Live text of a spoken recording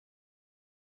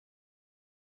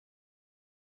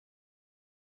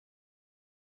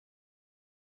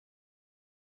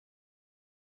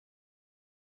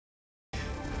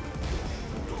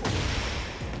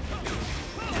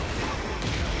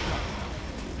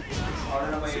Ahora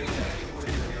la mayoría de la gente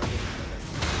puede salir.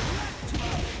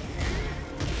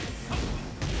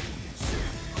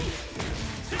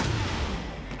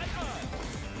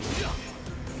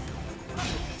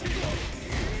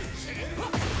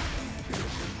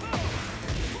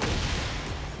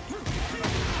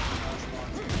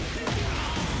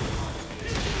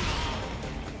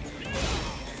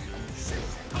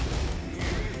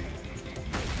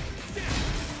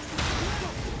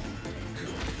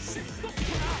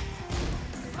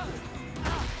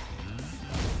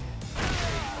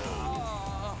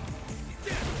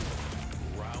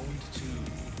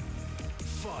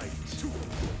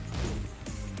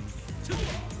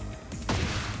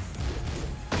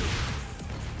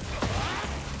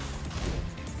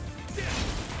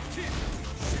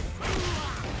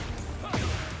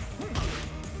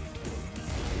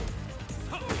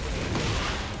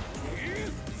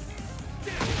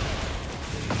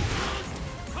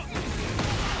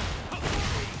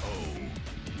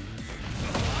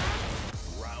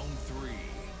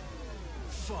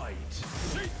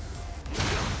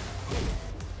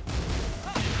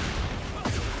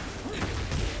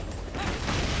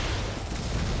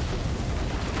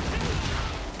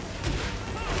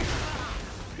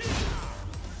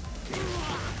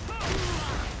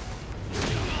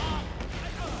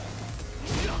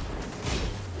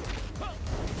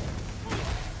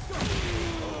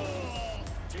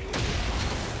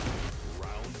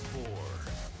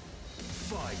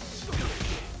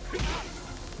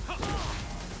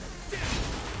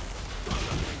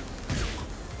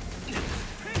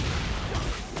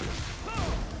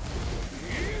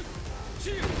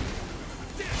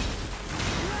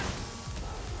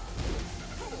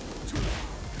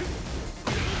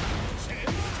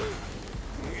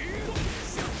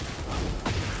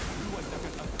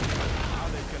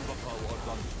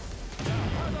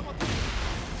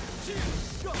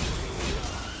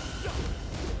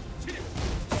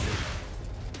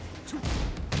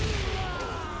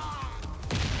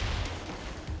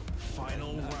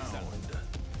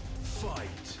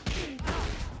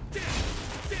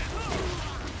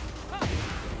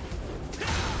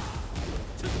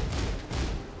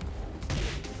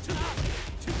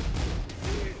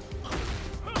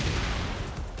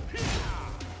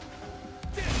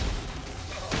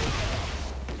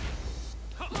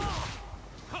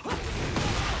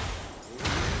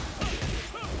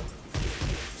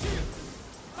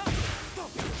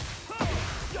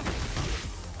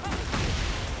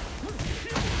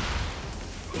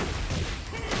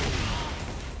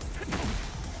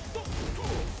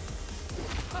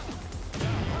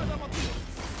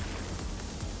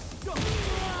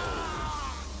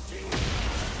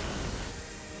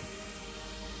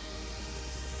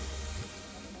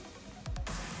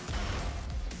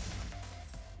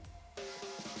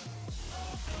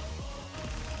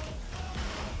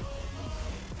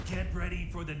 Get ready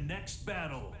for the next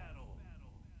battle.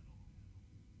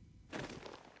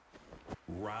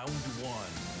 Round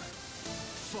one.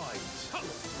 Fight.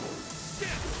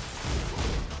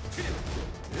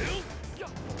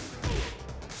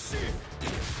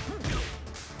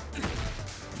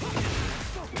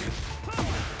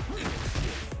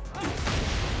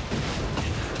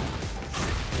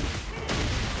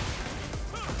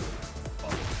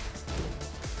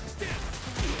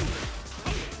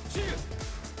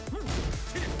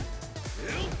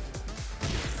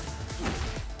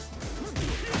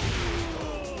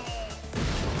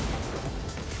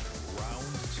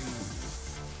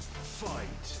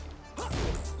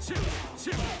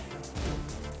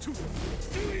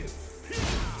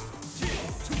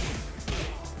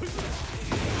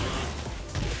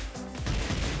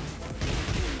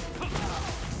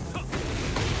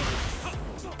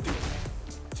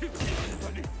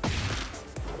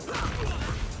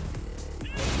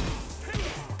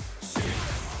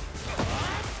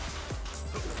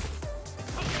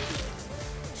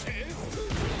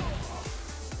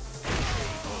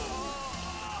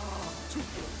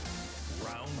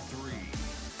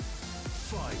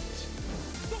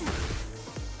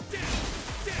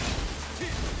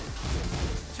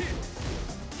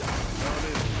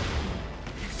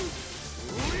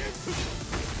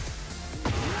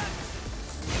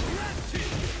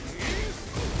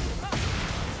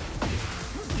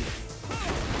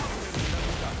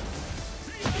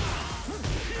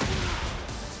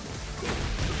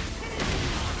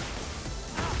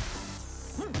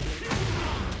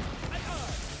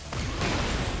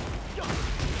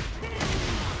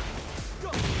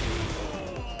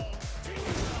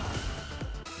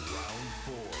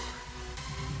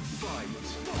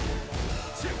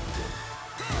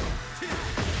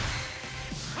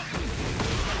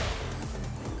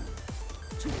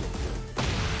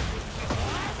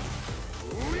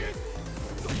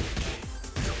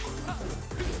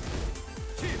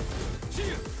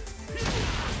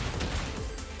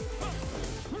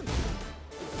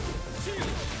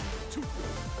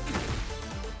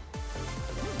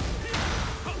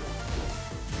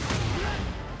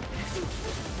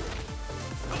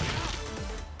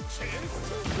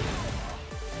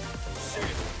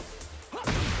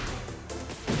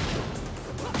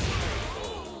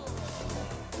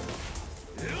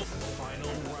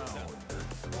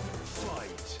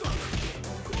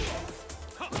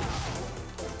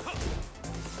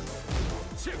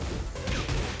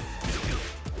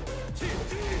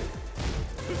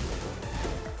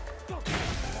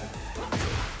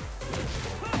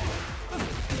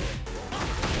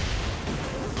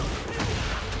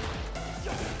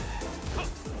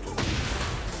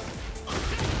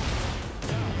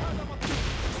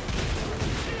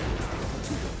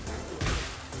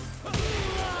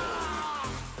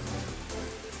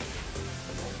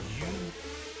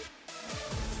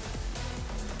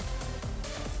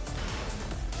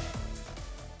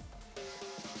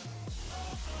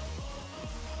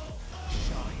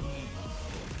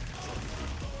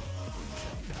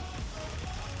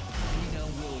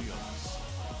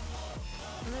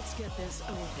 is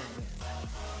over with.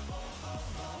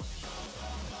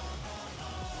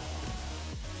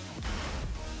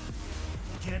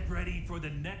 Get ready for the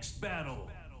next battle.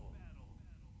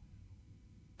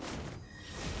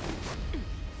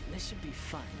 This should be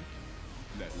fun.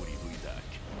 لا أريد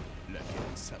ذاك،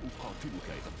 لكن سأقاتلك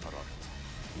إذا اضطررت.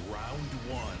 Round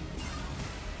 1.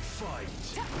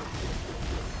 Fight.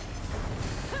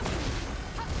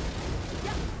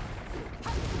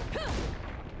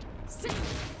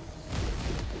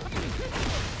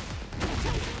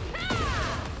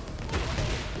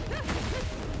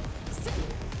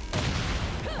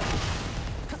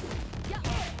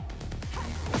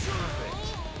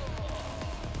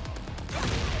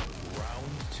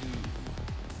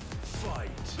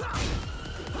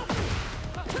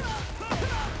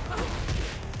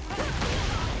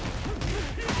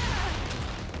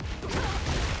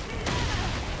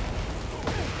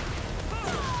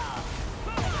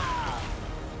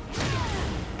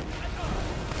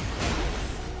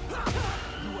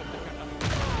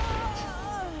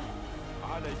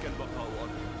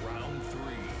 Round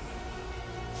 3.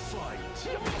 Fight.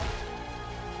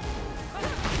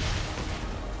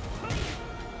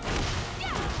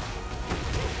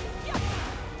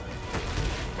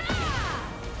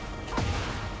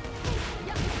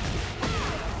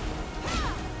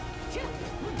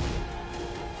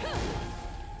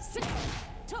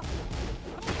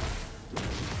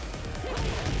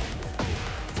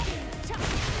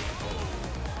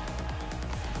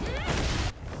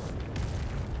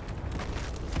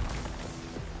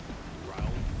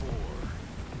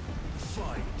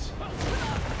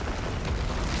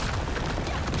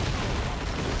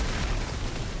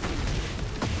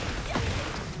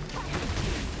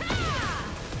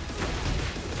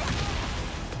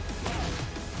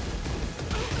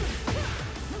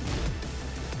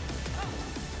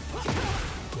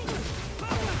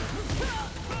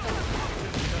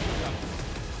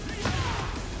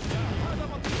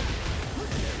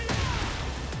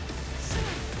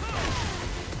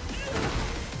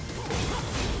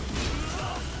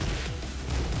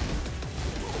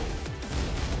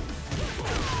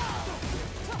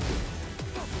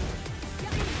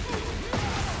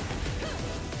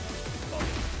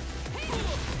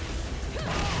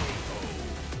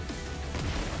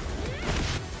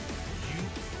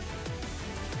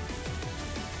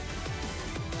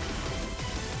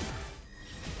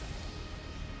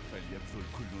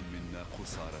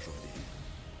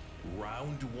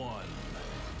 Round 1.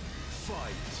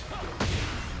 Fight.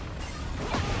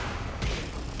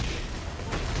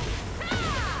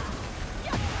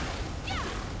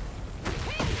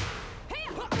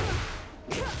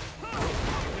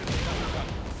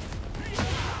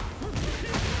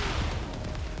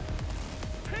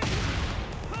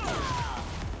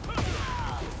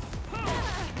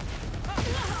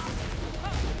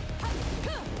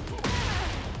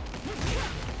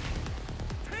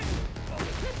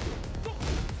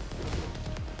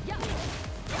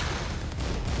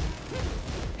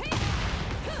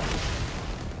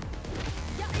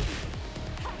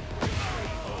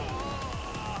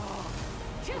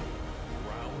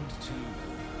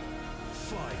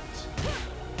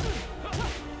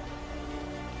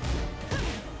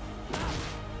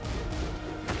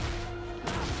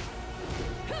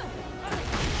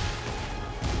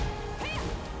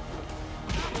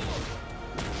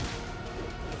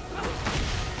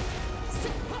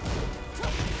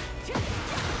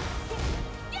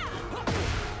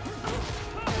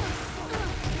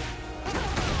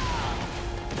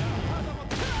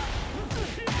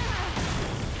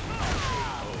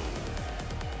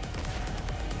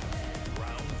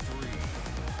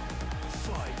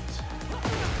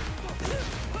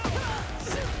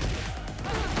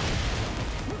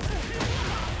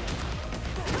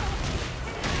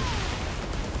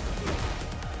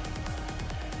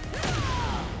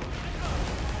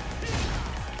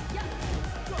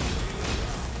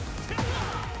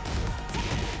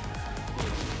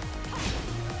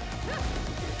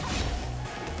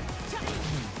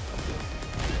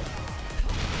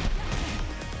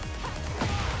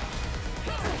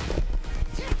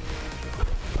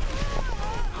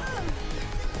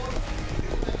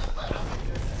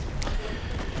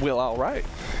 Will, all right.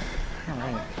 All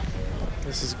right.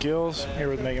 This is Gills here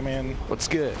with Mega Man What's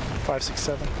good?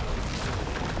 567.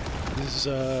 This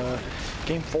is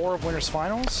game 4 of Winners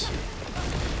Finals.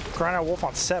 Crying Out Wolf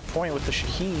on set point with the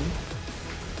Shaheen.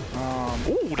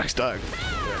 Ooh, nice dug.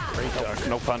 Yeah, great duck.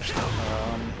 No punch though.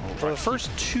 For the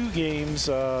first 2 games,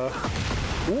 ooh,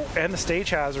 and the stage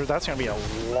hazard, that's going to be a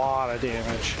lot of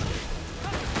damage.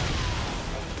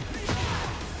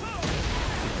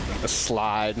 a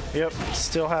slide. Yep,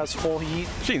 still has full heat.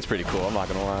 Sheen's pretty cool, I'm not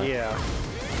gonna lie. Yeah.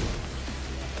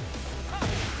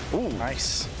 Ooh,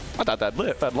 Nice. I thought that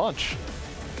lit, that launch.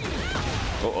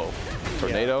 Uh-oh.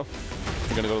 Tornado.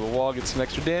 You're gonna go to the wall, get some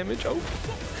extra damage. Oh,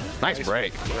 nice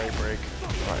break. Great break.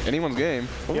 All right, anyone's game.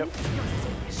 Ooh. Yep.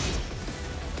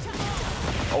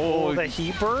 Oh, The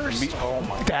heat burst. Oh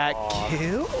my that god.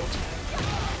 killed?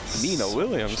 Nina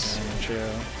Williams.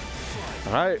 Yeah.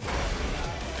 All right.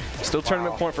 Still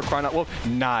tournament point for crying out wolf.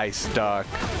 Nice duck.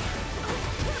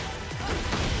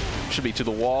 Should be to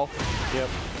the wall. Yep.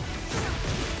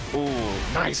 Ooh,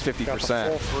 nice Got the 50%.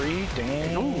 full free.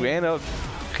 Dang. Ooh, and a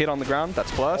hit on the ground. That's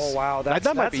plus. Oh wow, that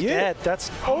might that's be dead. it. That's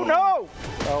oh no!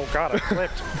 Oh god, I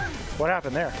clipped. What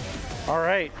happened there? All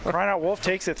right, Crying Out Wolf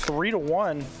takes it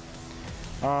 3-1.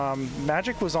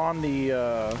 Magic was on the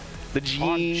on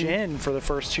Jin for the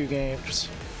first 2 games.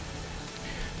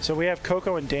 So we have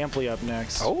Coco and Dampley up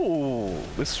next. Oh,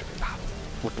 this.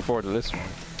 Looking forward to this one.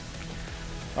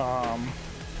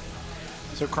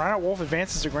 So Crying Out Wolf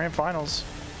advances to Grand Finals.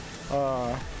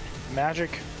 Magic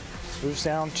moves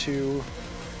down to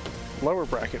lower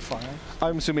bracket final.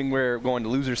 I'm assuming we're going to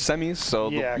losers semis, so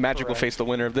Yeah, the Magic will correct. face the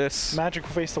winner of this. Magic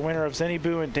will face the winner of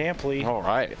Zeniboo and Dampley. All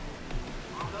right.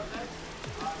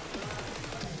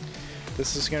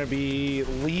 This is going to be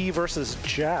Lee versus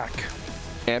Jack.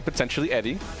 And potentially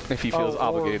Eddie, if he feels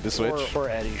obligated to switch. Or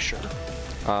Eddie, sure.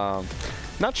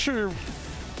 Not sure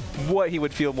what he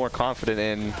would feel more confident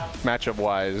in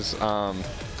matchup-wise.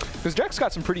 Because Jack's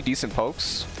got some pretty decent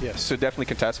pokes. Yes. So definitely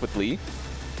contest with Lee.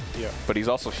 Yeah. But he's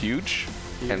also huge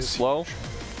He and is slow. huge.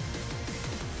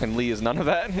 And Lee is none of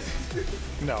that.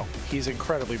 No, he's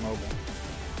incredibly mobile.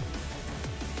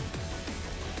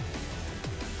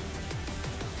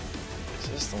 Is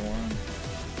this the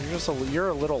one? You're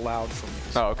a little loud for me.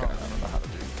 Oh, okay. I don't know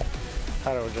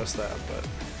how to adjust that, but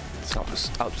So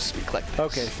I'll just speak like this.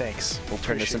 okay, thanks. We'll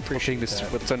turn this Appreciate that.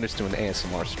 we'll turn this to an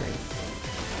ASMR stream.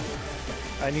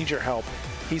 I need your help.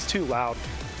 He's too loud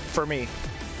for me.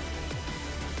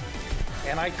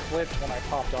 And I clipped when I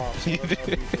popped off. So I don't know if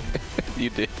you can- You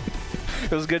did.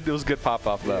 It was good. It was good pop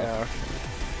off though. Yeah. Well,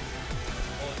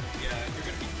 yeah, you're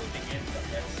gonna be flipping in the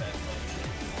headset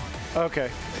while you're Okay.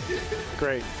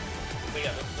 Great. But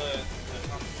yeah,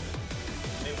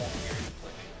 they won't hear you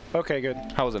flipping. Okay, good.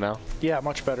 How is it now? Yeah,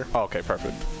 much better. Oh, okay,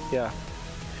 perfect. Yeah.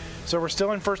 So we're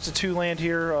still in first to 2 land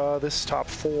here. This is top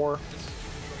 4.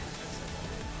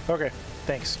 Okay,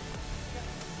 thanks.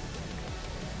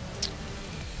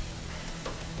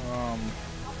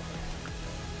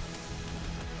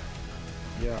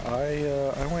 Yeah,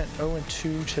 I went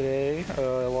 0-2 today. I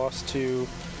lost to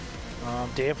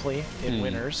Dampley in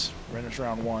winners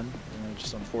round 1.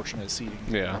 Just unfortunate seeding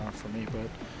for me, but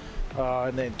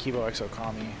and then Kibo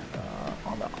Exokami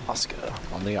on the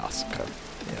Asuka. On the Oscar.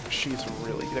 Yeah, she's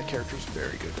really, that character's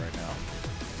very good right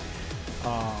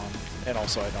now. And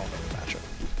also I don't know the matchup.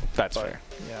 That's But, fair.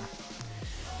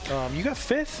 yeah. You got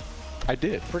 5th? I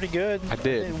did. Pretty good. I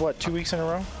did. What, 2 weeks in a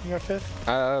row? You got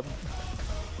 5th?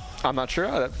 I'm not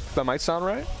sure. That might sound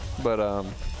right, but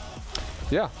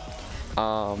yeah.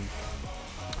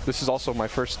 This is also my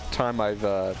first time I've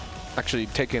actually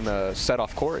taken a set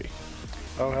off Corey,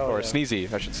 Oh, hell or yeah.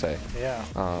 Sneezy, I should say. Yeah.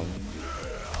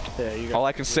 Yeah, you got All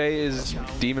I can say is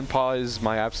Demon Paw is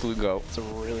my absolute goat. It's a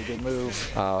really good move.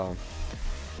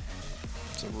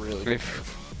 It's a really good If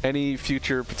move. any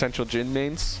future potential Jin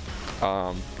mains,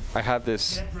 I have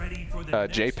this Get ready for the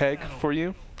next JPEG battle. for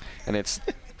you, and it's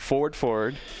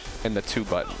forward, and the 2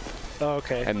 button. Oh,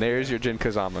 okay. And there's your Jin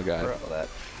Kazama guy. Bro, that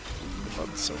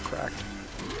fucking so cracked.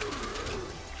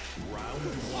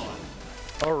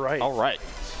 All right. All right.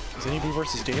 Zeniboo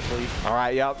versus Dampley. All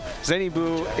right, yep.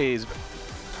 Zeniboo is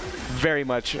very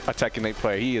much a Tekken 8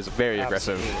 player. He is very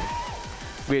aggressive,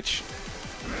 which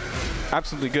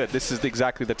absolutely good. This is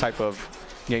exactly the type of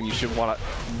game you should want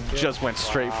to just went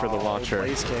straight for the launcher.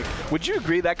 Blaze kick. Would you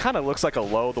agree that kind of looks like a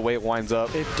low the way it winds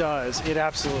up? It does. It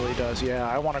absolutely does. Yeah,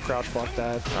 I want to crouch block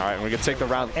that. All right, we're going to take the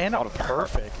round. And a out of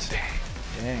perfect.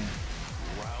 Dang.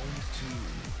 Round 2.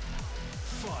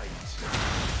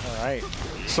 Fight. All right.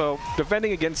 So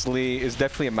defending against Lee is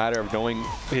definitely a matter of knowing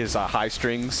his high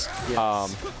strings.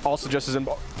 Yes. Also, just as in,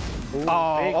 Ooh, big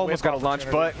almost whip got a launch,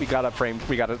 opportunity. but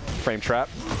we got a frame trap.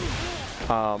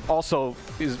 Also,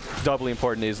 is doubly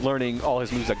important is learning all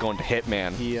his moves that go into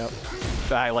Hitman. Yep.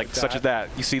 I like such as that.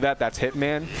 You see that? That's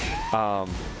Hitman.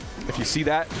 If you see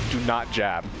that, do not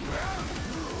jab,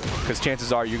 because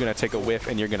chances are you're gonna take a whiff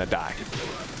and you're gonna die.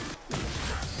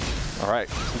 All right,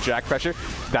 jack pressure.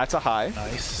 That's a high.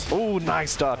 Nice. Oh,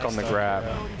 nice duck on the duck, grab.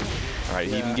 yeah. All right,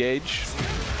 Yeah. even gauge.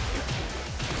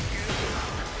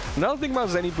 Another thing about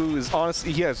Zenibou is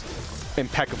honestly he has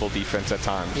impeccable defense at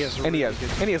times, He has and he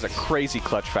really has a crazy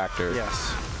clutch factor.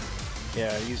 Yes.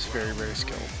 Yeah, he's very, very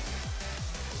skilled.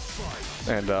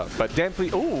 And but Damply,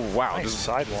 oh wow, Nice just,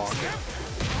 sidewalk.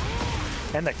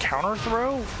 And the counter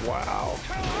throw? Wow.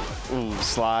 ooh,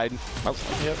 slide.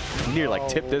 Yep. Near like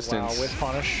tip distance. Wow, with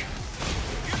punish.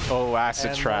 Oh,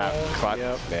 acid And, trap.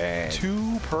 yep. Dang.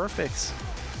 2 perfects.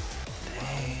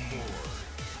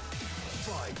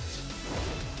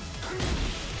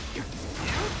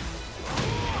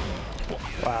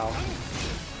 Wow.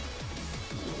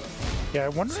 Yeah, I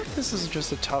wonder if this is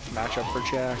just a tough matchup for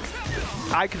Jack.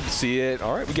 I can see it.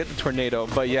 All right, we get the tornado,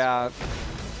 but yeah,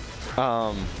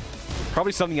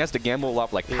 probably something he has to gamble a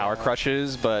lot, like power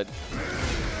crushes. But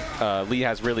Lee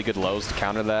has really good lows to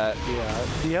counter that. Yeah.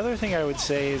 The other thing I would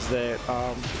say is that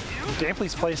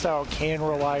Damply's playstyle can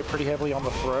rely pretty heavily on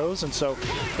the throws, and so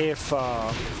if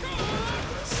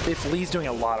Lee's doing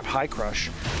a lot of high crush,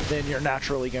 then you're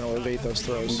naturally going to evade those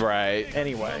throws. Right.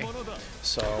 Anyway.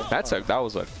 So That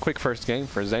was a quick first game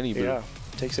for Zenibou. yeah,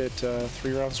 takes it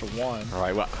 3 rounds to 1. All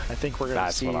right. Well, I think we're gonna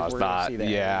that's see. what I was We're gonna thought. see that.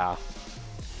 Yeah.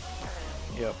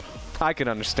 Yep. I can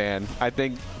understand. I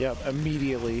think. Yep.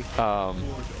 Immediately.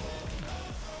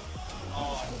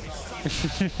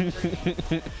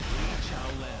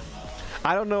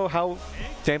 I don't know how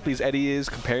Damply's Eddie is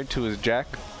compared to his Jack,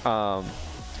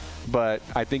 but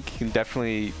I think he can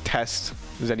definitely test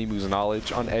Zenibou's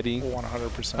knowledge on Eddie.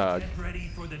 100%. Get ready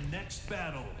for the next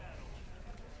battle.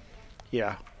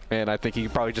 Yeah. And I think he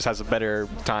probably just has a better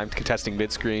time contesting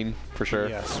mid-screen, for sure.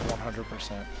 Yes.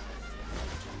 100%.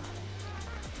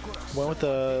 Went with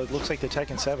the looks like the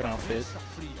Tekken 7 outfit.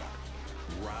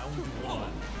 Round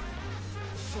 1.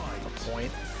 A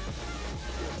point.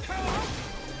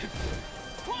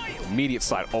 Immediate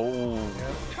slide. Oh.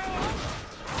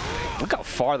 Look how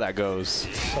far that goes.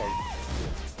 So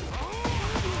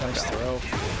nice throw.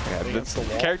 Yeah, Against the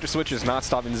wall. character switch is not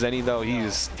stopping Zenny, though.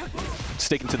 He's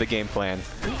sticking to the game plan.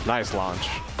 Nice launch.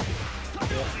 Yep.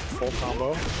 Full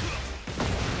combo.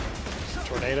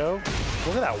 Tornado.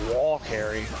 Look at that wall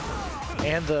carry.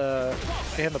 And the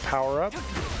power up.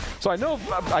 So I know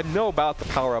about the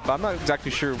power up. I'm not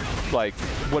exactly sure like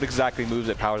what exactly moves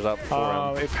it powers up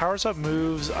for him. It powers up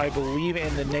moves, I believe,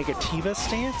 in the Negativa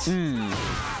stance.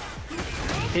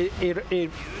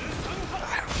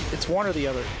 It's one or the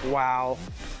other. Wow.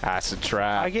 Acid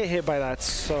trap. I get hit by that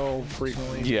so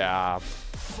frequently. Yeah.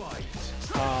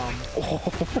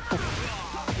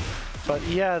 But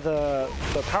yeah, the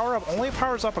power up only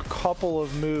powers up a couple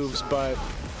of moves, but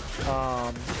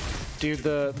dude,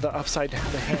 the upside down,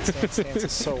 the handstand stance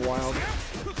is so wild.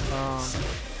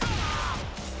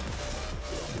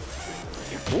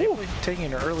 Taking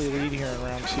an early lead here in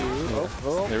round 2.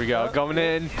 Oh, There we go. Going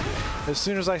in. As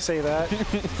soon as I say that,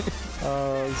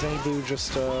 Zenibou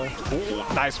just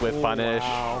Nice whip punish.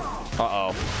 wow.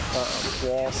 Uh-oh.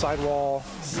 Wall, side wall.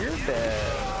 You're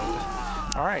dead.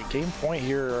 All right, game point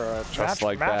here. Just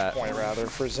like that. Match point, rather,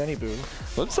 for Zenibou.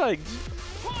 Looks like,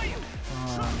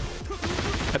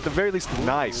 at the very least,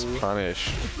 nice punish.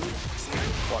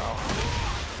 Wow.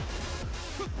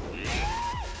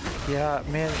 Yeah,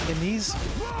 man, in these,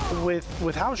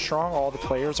 with how strong all the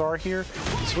players are here,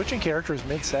 switching characters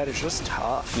mid-set is just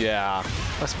tough. Yeah.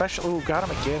 Especially, ooh, got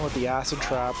him again with the acid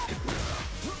trap.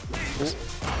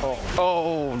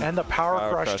 Oh. And the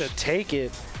power crush to take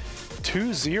it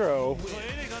 2-0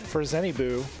 for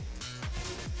Zenibou.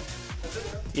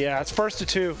 Yeah, it's first to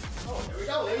 2.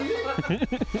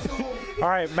 All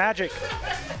right, Magic.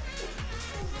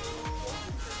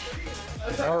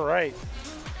 All right.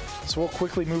 So we'll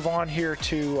quickly move on here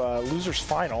to losers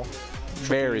final.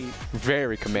 Very,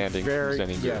 very commanding. Very,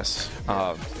 Zenibou. yes.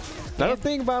 Another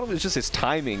thing about him is just his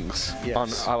timings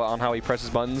Yes. on how he presses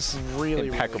buttons. Really,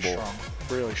 impeccable. really strong.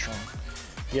 Really strong.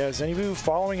 Yeah, Zenibou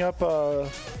following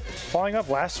up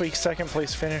last week's second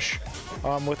place finish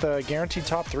with a guaranteed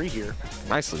top 3 here.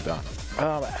 Nicely done.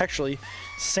 Actually,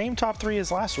 same top 3 as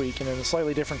last week and in a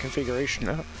slightly different configuration.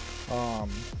 Yeah.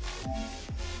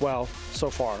 Well, so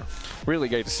far. Really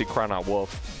great to see Crown Out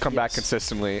Wolf come back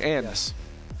consistently and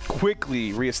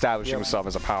quickly reestablishing himself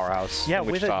as a powerhouse. Yeah, in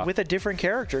with Wichita. a different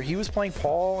character. He was playing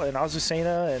Paul and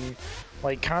Azucena and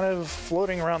like kind of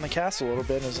floating around the castle a little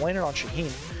bit and has landed on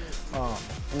Shaheen.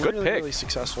 Good really, pick. Really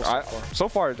successful so far. So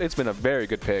far, it's been a very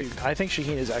good pick. Dude, I think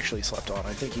Shaheen is actually slept on.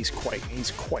 I think he's quite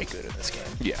good in this game.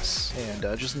 Yes. And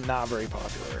just not very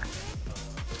popular.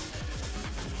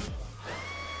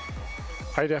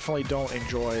 I definitely don't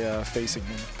enjoy facing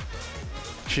him.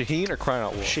 Shaheen or Crown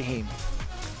Out Wolf? Shaheen.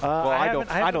 Well,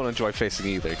 I don't enjoy facing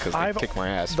either because they kick my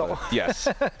ass. But yes.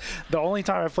 The only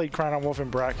time I played Crown on Wolf in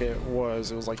bracket it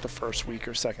was like the first week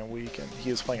or second week, and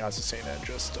he was playing Azucena and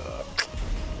just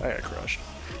I got crushed.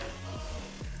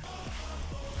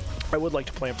 I would like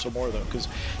to play him some more though, because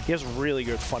he has really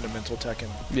good fundamental Tekken.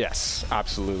 Yes,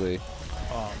 absolutely.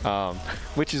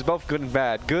 Which is both good and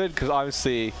bad. Good because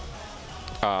obviously,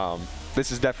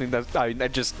 this is definitely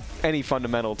just any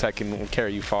fundamental Tekken will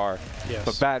carry you far. Yes.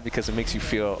 But bad because it makes you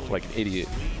feel like an idiot.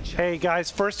 Hey guys,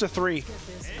 first to 3.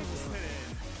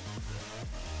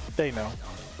 They know.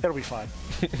 It'll be fine.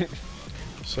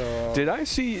 So did I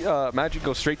see Magic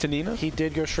go straight to Nina? He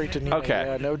did go straight to Nina. Okay.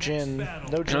 Yeah, no Jin.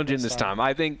 No Jin this time.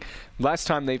 I think last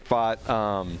time they fought,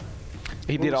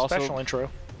 he did also special intro.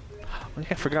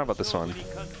 I forgot about this one.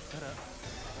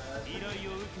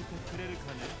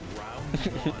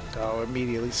 Oh,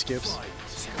 immediately skips.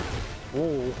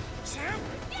 Whoa.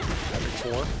 Epic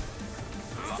 4.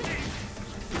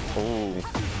 Oh.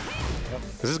 Yep.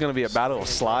 This is going to be a battle of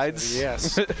slides.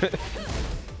 Yes.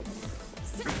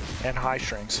 And high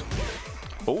strings.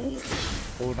 Oh.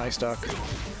 Oh, nice duck.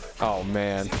 Oh,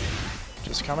 man.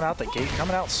 Just coming out the gate,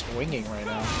 coming out swinging right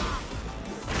now.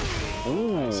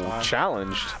 Ooh,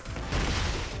 challenged.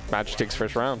 Magic takes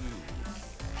first round.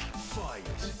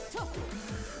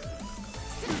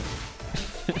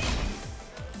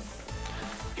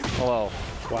 Hello.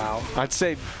 Wow. I'd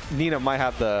say Nina might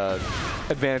have the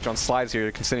advantage on slides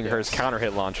here, considering hers counter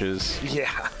hit launches.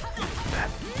 Yeah.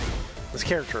 This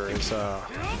character is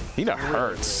Nina really,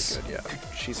 hurts. really good.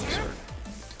 Yeah, she's absurd.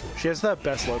 She has the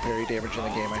best low parry damage in the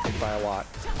game, I think, by a lot.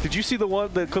 Did you see the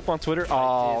clip on Twitter?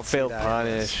 Oh, failed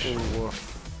punish. Ooh, woof.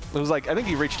 It was like, I think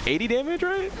he reached 80 damage,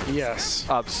 right? Yes.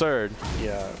 Absurd.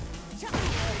 Yeah.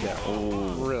 Yeah.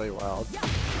 Ooh. Really wild.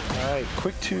 All right,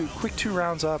 quick two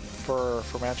rounds up for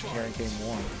Magic here in game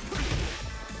 1.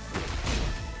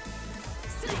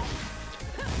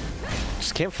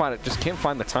 Just can't find it. Just can't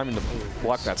find the timing to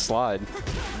block that slide.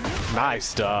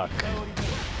 Nice duck.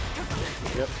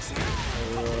 Yep.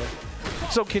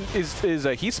 So is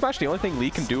Heat Smash the only thing Lee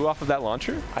can do off of that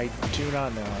launcher? I do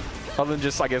not know. Other than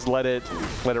just, I guess, let it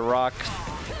rock.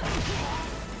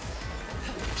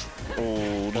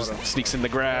 Oh, just sneaks in the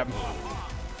grab.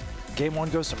 Game 1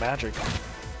 goes to Magic.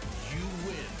 You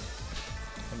win.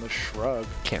 And the shrug.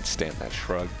 Can't stand that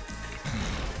shrug.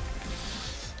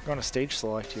 Going to stage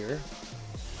select here.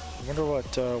 I wonder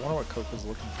what Coke was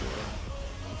looking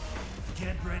for.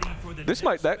 Get ready for the This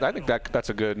might. I think that's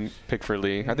a good pick for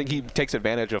Lee. I think he takes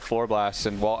advantage of floor blasts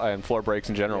and floor breaks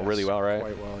in general really well, right?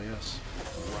 Quite well, yes.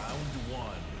 Round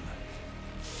 1.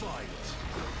 Fight.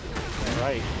 All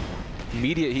right.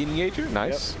 Immediate heat engager,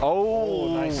 nice. Yep.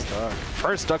 Oh, nice duck.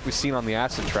 First duck we've seen on the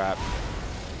acid trap.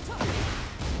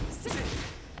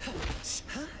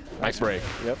 Nice break.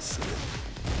 Yep.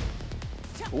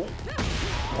 Ooh.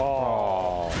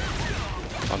 Oh.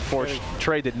 Unfortunately,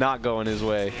 Trey did not go in his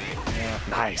way. Yeah.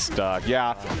 Nice duck.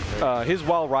 Yeah. His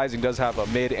Wild Rising does have a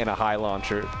mid and a high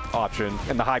launcher option,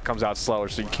 and the high comes out slower,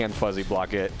 so you can fuzzy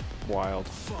block it. Wild.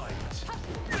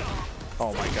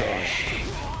 Oh my gosh.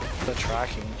 The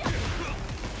tracking.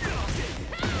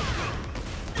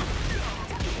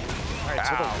 Alright,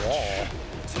 to the wall.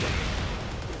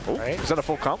 Ooh, Right. Is that a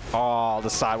full comp? Oh, the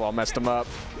sidewall messed him up.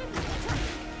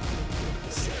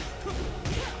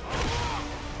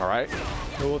 All right.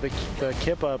 Oh, the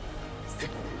kip up.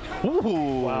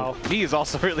 Ooh. Wow. He is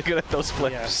also really good at those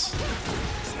flips. Yes.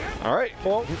 All right.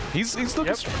 Well, he's looking.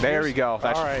 Yep. There we go.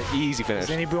 That's all right. Easy finish.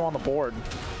 Zenny on the board.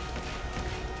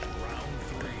 Round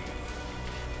 3.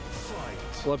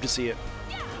 Fight. Love to see it.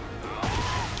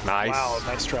 Nice. Wow,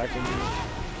 nice tracking.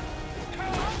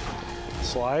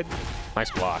 Slide.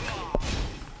 Nice block.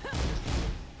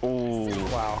 Ooh.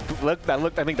 Wow. I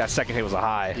think that second hit was a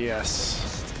high. Yes.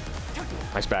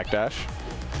 Nice backdash.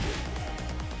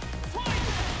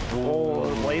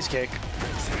 Oh, blaze kick.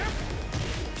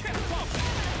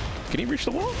 Can he reach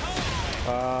the wall?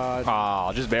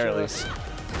 Oh, just barely.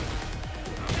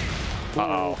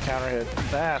 Uh-oh. Counter hit.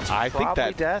 That's I think probably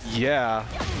that. death. Yeah.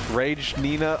 Rage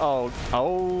Nina. Oh.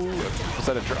 Was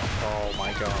that a drop? Oh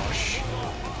my gosh.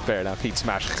 Fair enough. Heat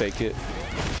Smash to take it.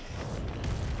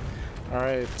 All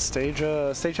right, stage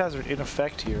hazard in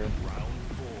effect here.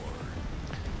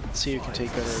 Let's see who can take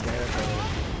better advantage of it.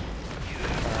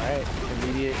 All right,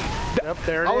 immediate. Yep,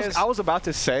 there it is. I was about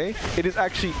to say, it is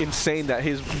actually insane that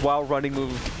his while running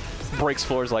move breaks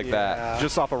floors like that,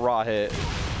 just off a raw hit.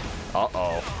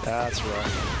 Uh-oh. That's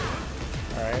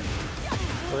rough. All right,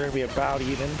 we're gonna be about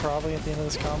even probably at the end of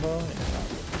this combo. Yeah.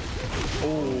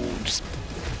 Oh, just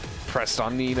pressed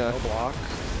on Nina. No block.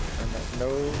 And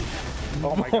no.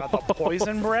 Oh my God, the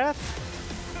poison breath.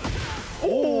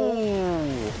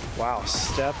 Oh! Wow,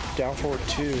 step, down forward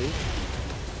 2.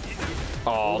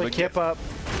 Oh, The kip up,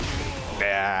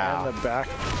 Yeah. and the back,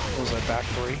 what was that, back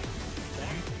 3?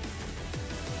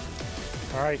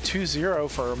 All right, 2-0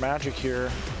 for Magic here.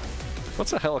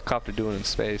 What's a helicopter doing in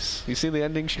space? You see the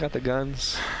ending? She got the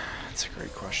guns. That's a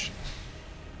great question.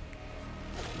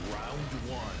 Round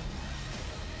 1.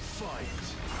 Fight.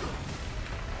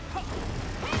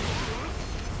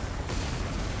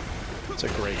 That's a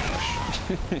great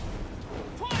question.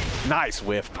 Nice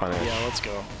whiff punish. Yeah, let's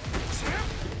go.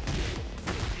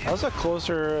 That was a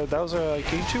closer,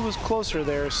 game 2 was closer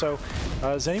there, so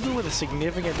Zenibou with a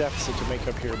significant deficit to make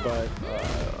up here, but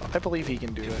I believe he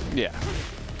can do it. Yeah.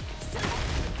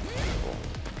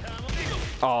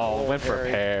 Oh, went for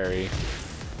parry.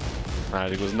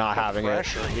 Magic was not having it.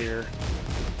 Pressure here.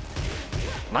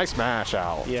 Nice mash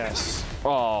out. Yes.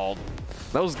 Oh,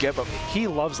 those kip up. He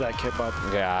loves that kip up.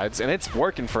 Yeah, it's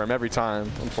working for him every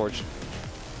time, unfortunately.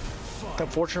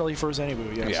 Unfortunately for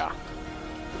Zenibou, yes. Yeah.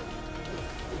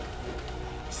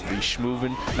 Leash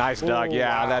moving. Nice duck. Ooh,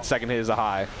 Yeah, wow. that second hit is a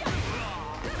high.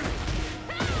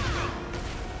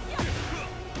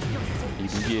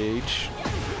 Even gauge.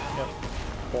 Yep.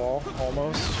 Ball,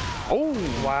 almost. Oh,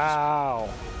 Wow.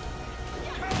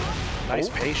 Nice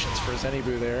patience for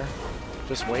Zenibou there.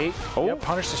 Just wait. Oh. Yep,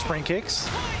 punish the spring kicks.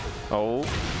 oh.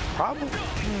 Probably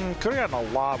could have gotten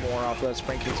a lot more off of that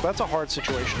spring kicks, but that's a hard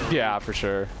situation. Yeah, for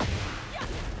sure.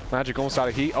 Magic almost out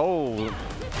of heat. Oh.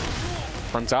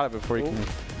 Runs out of it before he can.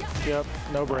 Yep,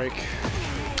 no break.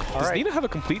 All Does right. Nina have a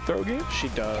complete throw game? She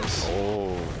does.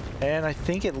 Oh. And I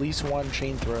think at least one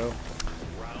chain throw.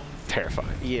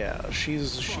 Terrifying. Yeah,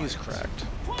 she's cracked.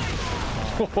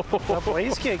 The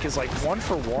blaze kick is like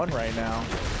 1-for-1 right now.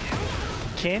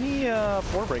 Can he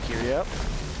floor break here? Yep.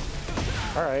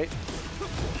 All right.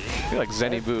 I feel like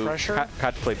Zenibou Pressure?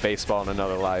 had to play baseball in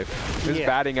another life. His Yeah.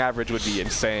 batting average would be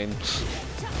insane.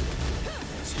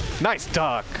 Nice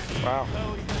duck. Wow.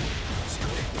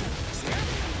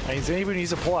 I mean, Zenibou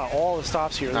needs to pull out all the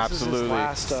stops here. This Absolutely.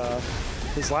 is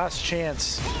his last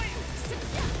chance.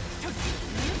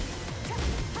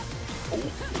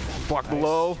 Block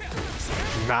below.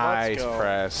 Nice go.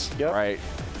 press. Yep. Right.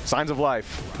 Signs of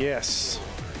life. Yes.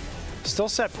 Still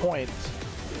set point.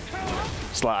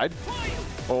 Slide.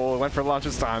 Oh, it went for launch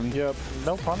this time. Yep.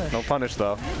 No punish. No punish,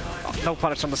 though. No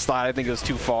punish on the slide. I think it was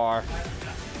too far.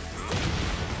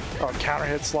 Oh, counter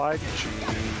hit slide.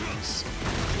 Jeez.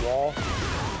 Wall.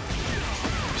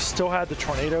 Still had the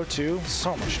tornado, too.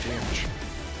 So much damage.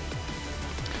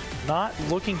 Not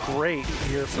looking great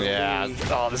here for Yeah. Lee.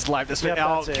 Oh, this life. This Yep,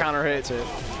 oh, that's it. counter hit. That's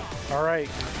it. All right.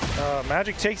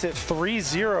 Magic takes it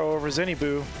 3-0 over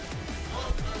Zenibou.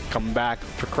 Coming back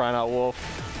for crying out wolf.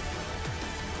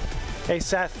 Hey,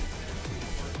 Seth.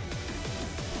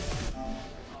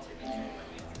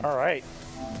 All right.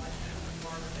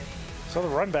 So the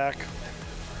run back.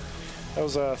 That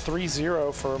was a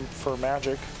 3-0 for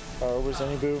Magic over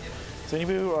Zenibou.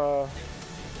 Zenibou,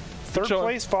 third showing.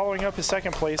 place, following up his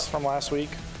second place from last week.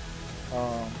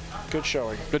 Good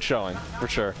showing. Good showing, for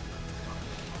sure.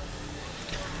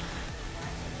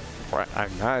 Right, I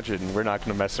imagine we're not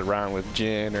going to mess around with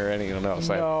Jin or anything else.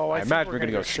 No, I I think imagine we're we're going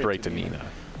to gonna go straight to Nina.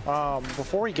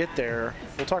 Before we get there,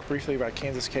 we'll talk briefly about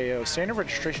Kansas KO. Standard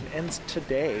registration ends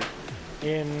today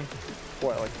in,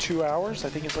 what, like 2 hours? I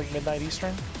think it's like midnight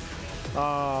Eastern.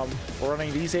 We're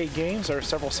running these 8 games. There are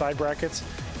several side brackets.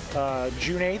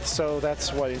 June 8th, so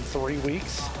that's, what, in 3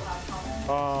 weeks?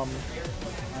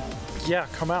 Yeah,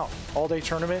 come out. All-day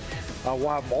tournament. We'll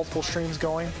have multiple streams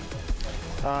going.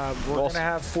 We're going to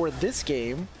have, for this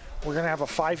game, we're going to have a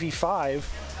 5v5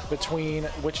 between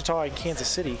Wichita and Kansas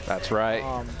City. That's right.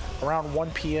 Around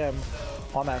 1 p.m.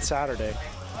 on that Saturday.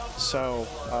 So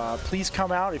please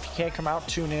come out. If you can't come out,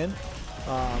 tune in.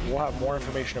 We'll have more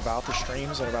information about the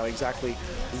streams and about exactly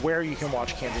where you can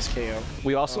watch Kansas KO.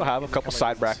 We also have a couple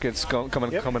side brackets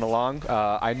coming along.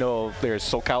 I know there's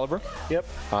Soul Calibur. Yep.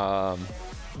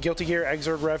 Guilty Gear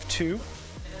Exord Rev 2.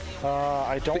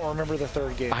 I don't remember the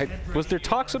third game. Was there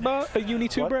talks about a Uni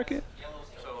 2 What? bracket?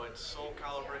 So it's Soul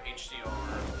Calibur HDR.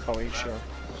 Oh, HDR.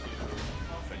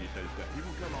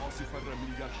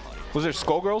 Was there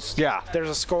Skullgirls? Yeah. There's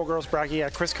a Skullgirls bracket. Yeah,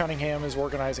 Chris Cunningham is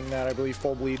organizing that, I believe,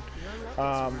 Full Bleed.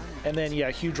 And then,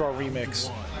 yeah, Huge Draw Remix.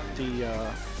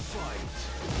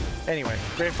 Anyway,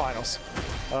 grand finals.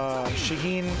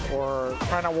 Shaheen or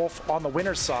Crying Out Wolf on the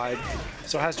winner's side,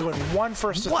 so has to win 1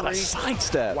 first to 3. What a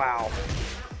sidestep. Wow.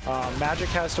 Magic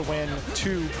has to win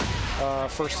 2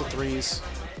 first to 3s.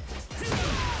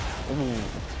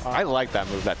 I like that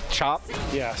move, that chop.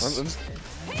 Yes.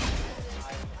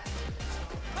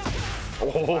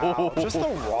 Wow, just the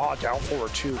raw down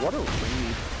forward too. What a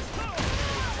read.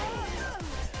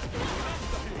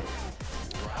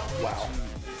 Wow.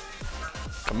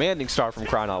 Commanding start from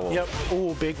Crying Out Wolf. Yep.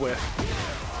 Ooh, big whiff.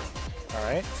 All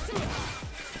right.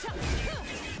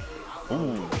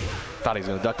 Ooh. Thought he was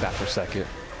going to duck that for a second.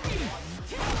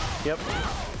 Yep.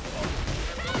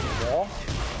 Wall.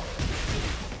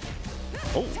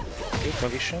 Oh.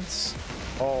 Good patience.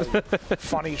 Oh,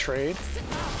 funny trade.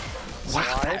 Wow.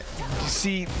 Slide. You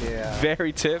see, Yeah.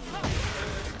 very tip.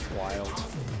 Wild.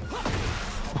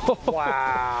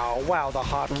 Wow. Wow, the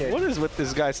hop kick. What is with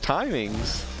this guy's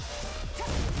timings?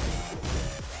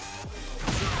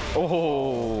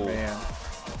 Oh. Man.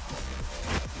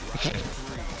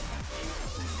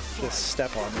 Just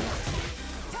step on me.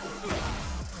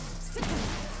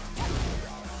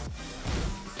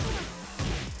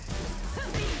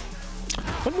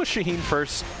 When was Shaheen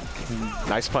first?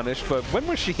 Nice punish, but when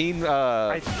was Shaheen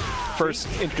first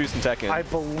introduced in Tekken? I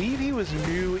believe he was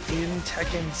new in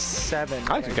Tekken 7.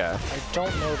 but Okay. I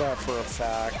don't know that for a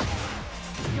fact.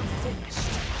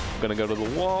 Gonna go to the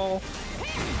wall.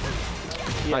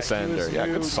 Yeah, Nice he ender. was Yeah,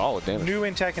 good new- solid damage. New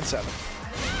in Tekken 7.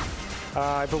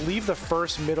 I believe the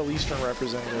first Middle Eastern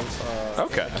representative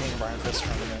Okay. in the King Brian Fist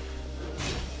tournament.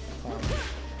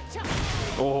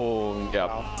 Oh, yeah.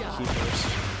 Wow. Heat burst.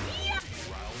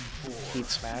 Heat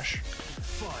smash.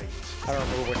 I don't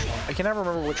remember which one. I can never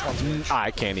remember which one's which.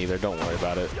 I can't either. Don't worry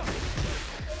about it.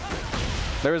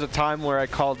 There was a time where I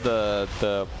called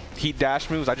the heat dash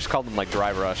moves. I just called them like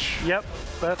drive rush. Yep,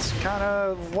 that's kind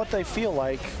of what they feel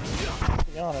like, to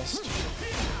be honest.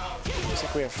 Looks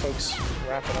like we have folks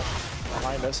wrapping up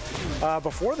behind us.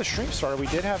 Before the stream started, we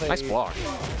did have a Nice block.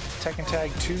 Tekken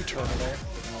Tag 2 tournament.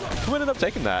 Who ended up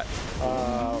taking that?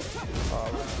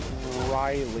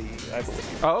 Riley, I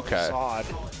believe. Oh, okay. Zod.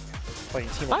 Playing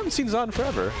team I haven't seen Zon in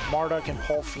forever. Marduk and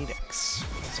Paul Phoenix.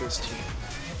 That's his team.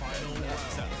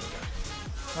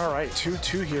 All right,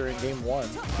 2-2 here in game 1. All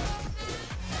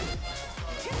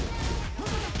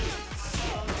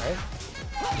right.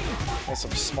 Got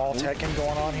some small Tekken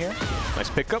going on here. Nice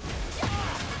pickup.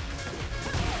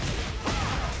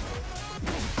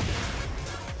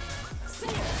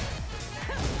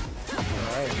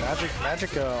 All right,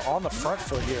 Magic on the front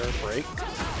foot here. Break.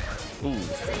 Ooh.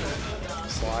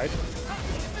 Slide.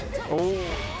 Oh.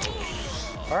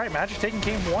 All right, Magic taking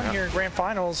game 1 here in Grand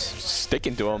Finals.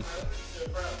 Sticking to him.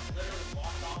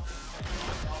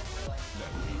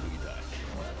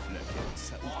 لكن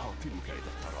سأقاتلك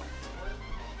إذا اضطررت.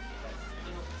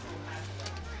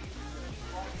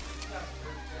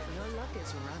 Your luck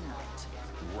is run out.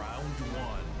 Round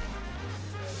one.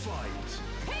 Fight.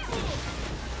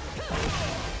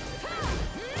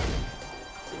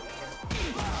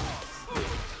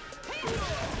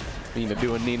 Nina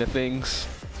doing Nina things.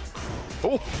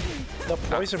 Oh. The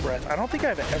Poison Breath. I don't think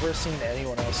I've ever seen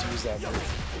anyone else use that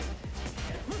move.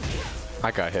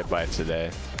 I got hit by it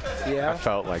today. I Yeah.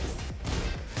 felt like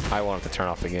I wanted to turn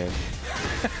off the game.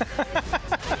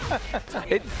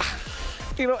 it,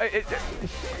 you know,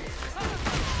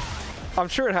 I'm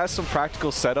sure it has some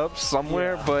practical setups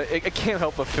somewhere, Yeah. but it can't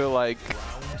help but feel like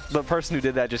the person who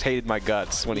did that just hated my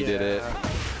guts when he did it.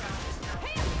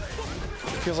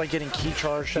 Feels like getting key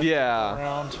charged. Yeah.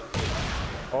 Around.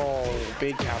 Oh,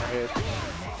 big counter hit.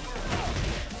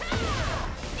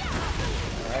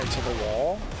 All right, to the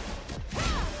wall.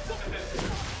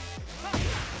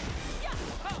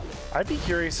 I'd be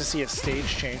curious to see a stage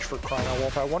change for Crying Out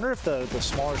Wolf. I wonder if the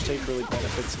smaller stage really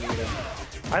benefits Nita.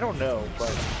 I don't know,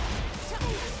 but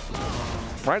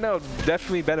Right now,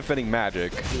 definitely benefiting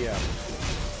Magic. yeah.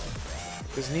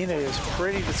 Because Nina is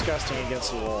pretty disgusting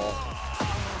against the wall.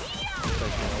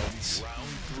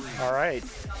 All right,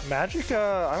 Magic.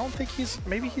 I don't think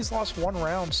maybe he's lost 1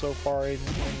 round so far in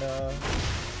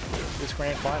this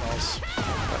grand finals.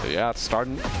 Yeah, it's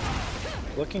starting,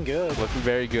 Looking good. looking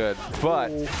very good.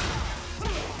 But Ooh.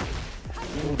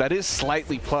 that is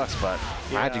slightly plus, but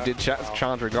Magic Yeah. did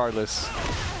challenge regardless.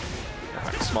 All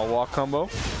right, small wall combo. All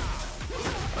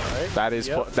right. That is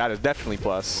Yep. that is definitely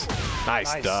plus.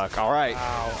 Nice, Nice. duck. All right.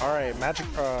 Wow. All right, Magic.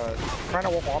 Crying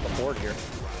Out Wolf on the board here.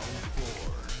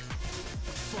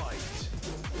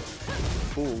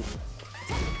 Ooh.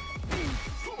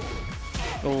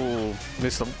 Ooh,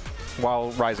 missed him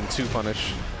while rising 2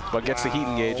 punish, but gets the heat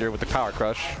Wow. engager with the power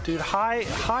crush. Dude, high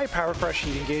power crush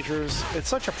heat engagers. It's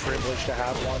such a privilege to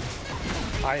have one.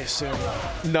 I assume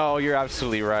No, you're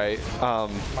absolutely right.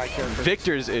 my character.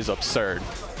 Victor's is absurd.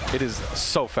 It is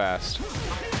so fast.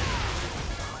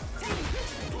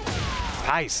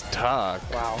 Nice duck.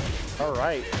 Wow. All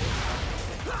right.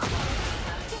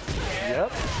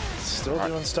 Yep. Still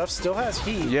doing stuff. Still has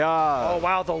heat. Yeah. Oh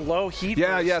wow, the low heat.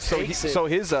 Yeah, burst yeah. takes it. So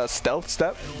his stealth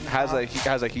step has a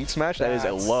heat smash that is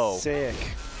a That's low. Sick.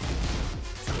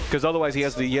 Because otherwise he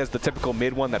has the typical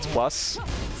mid one that's plus.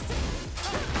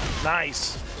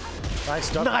 Nice.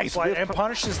 Nice duck Nice flight, whip. and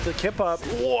punishes the kip up.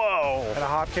 Whoa. And a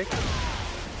hop kick.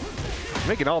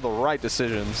 Making all the right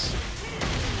decisions.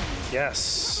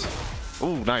 Yes.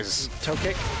 Ooh, nice. Toe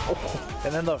kick. Oh.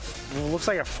 And then the looks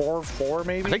like a 4-4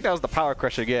 maybe. I think that was the power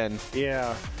crush again.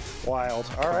 Yeah. Wild.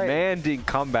 All right. Commanding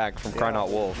comeback from Crying Out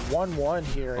Wolf. 1-1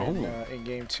 here in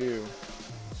game 2.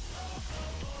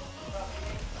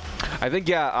 I think,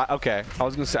 yeah, okay. I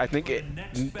was going to say, I think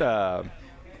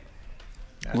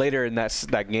later in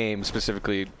that game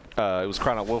specifically, it was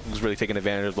Crying Out Wolf who was really taking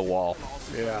advantage of the wall.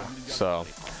 Yeah. So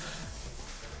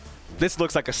this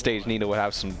looks like a stage Nina would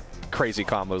have some crazy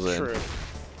combos in.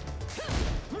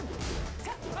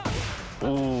 True.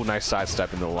 Ooh, nice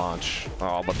sidestep into the launch.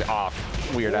 Oh, but the off.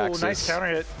 Weird axis. Nice counter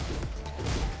hit.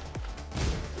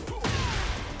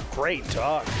 Great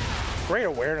duck. Great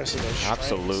awareness of those strings.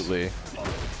 Absolutely.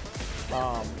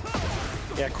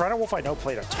 Yeah, Crying Out Wolf I know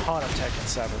played a ton of Tekken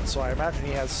 7, so I imagine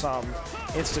he has some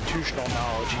institutional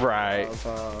knowledge Right.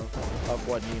 of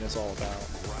what Nina's all about.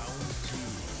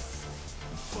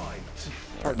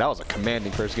 That was a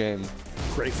commanding first game.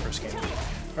 Great first game.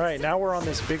 All right, now we're on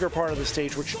this bigger part of the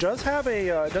stage, which does have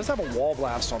a wall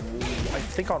blast on, I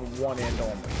think, on one end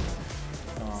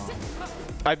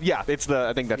only. Yeah, it's the.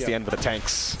 I think that's the end of the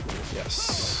tanks.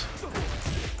 Yes.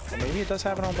 Or maybe it does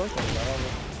have it on both ends. I don't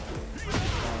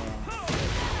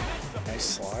know. Nice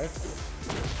slide.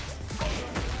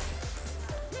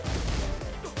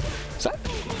 Is that?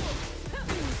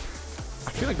 I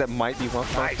feel like that might be one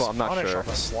punch, but I'm not punish sure. on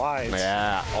the slides.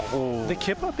 Yeah. Oh. The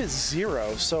kip up is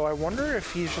 0, so I wonder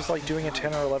if he's just like doing a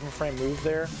 10 or 11 frame move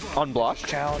there. Unblocked?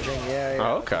 Challenging, yeah.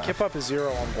 Oh, okay. The kip up is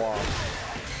 0 on block.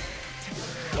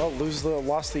 Well,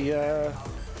 lost the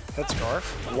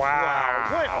headscarf. Wow.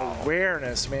 What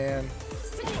awareness, man.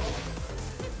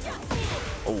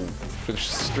 Oh, finish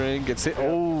the string, gets hit.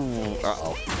 Oh,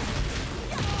 uh-oh.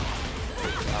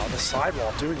 Wow, the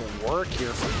sidewall doing work here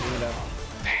for Nina.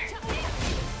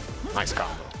 Nice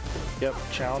combo. Yep,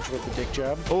 challenge with the dick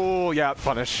jab. Oh, yeah,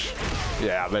 punish.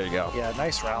 Yeah, there you go. Yeah,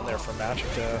 nice round there for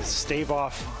Magic to stave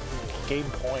off game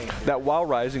point. That while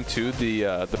rising to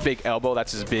the big elbow,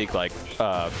 that's his big like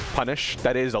punish.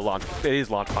 That is a launch. It is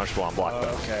launch punishable on block.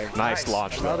 Okay. Nice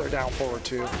launch. Another though. down forward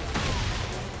too.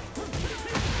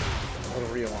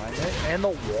 Little realignment and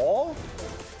the wall.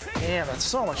 Damn, that's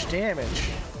so much damage.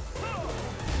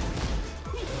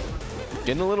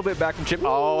 Getting a little bit back from Chip.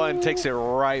 Oh, and takes it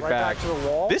right back. To the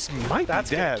wall. This might That's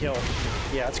be dead. gonna kill.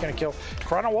 Yeah, it's gonna kill.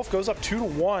 Crying Out Wolf goes up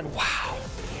 2-1. Wow.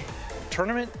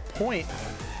 Tournament point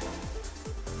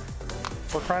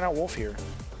for Crying Out Wolf here.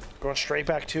 Going straight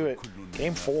back to it.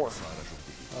 Game 4.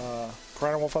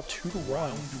 Crying Out Wolf up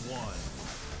 2-1.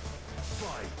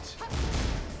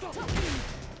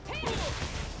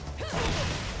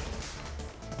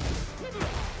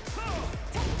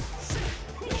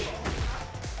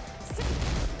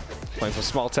 Playing some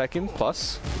small Tekken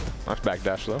plus. Nice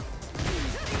backdash though.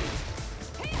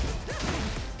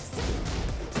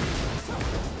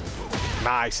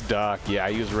 Nice duck. Yeah,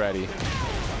 he was ready.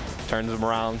 Turns him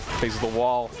around, faces the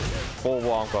wall. Full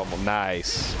wall combo.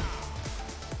 Nice.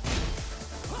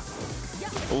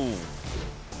 Ooh.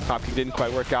 Top kick didn't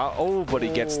quite work out. Oh, but he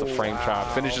gets the frame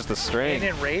chop. Finishes the string. And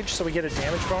in rage, so we get a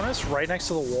damage bonus right next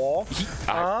to the wall.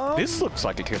 This looks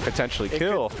like it could potentially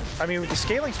kill. I mean, the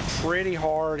scaling's pretty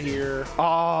hard here.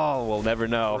 Oh, we'll never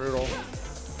know. Brutal.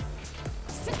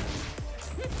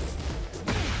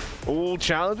 Oh,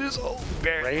 challenges. Oh,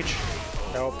 Rage.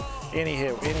 Nope. Any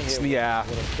hit. Yeah.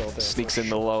 would've killed it Sneaks for in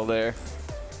the low there.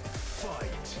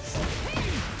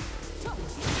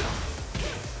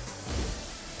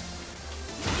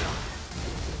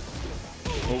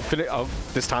 Oh,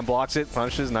 this time blocks it,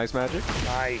 punishes, nice magic.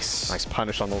 Nice. Nice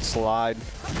punish on the slide.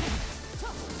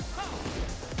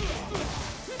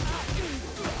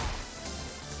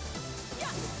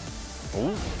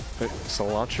 Ooh, it's a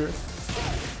launcher.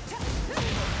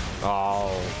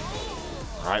 Oh.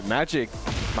 All right, Magic,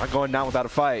 not going down without a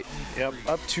fight. Yep,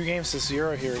 up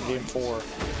 2-0 here in game 4.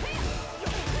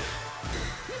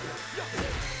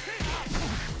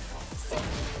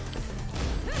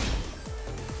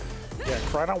 Yeah,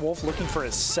 Crying Out Wolf looking for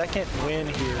his second win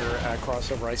here at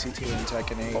Crossover ICT and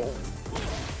Tekken 8. Oh.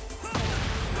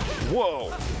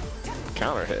 Whoa!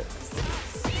 Counter hit.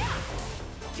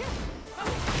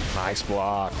 Nice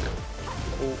block.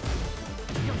 Oh.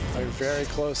 They're very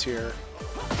close here.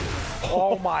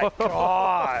 Oh my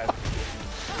god!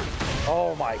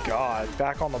 Oh my god,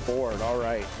 back on the board, all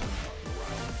right.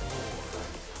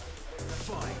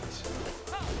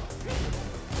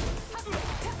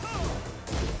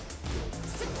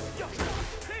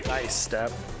 Nice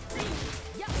step.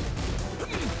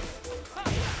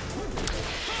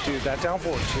 Dude, that down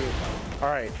forward too. All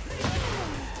right.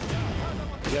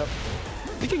 Yep.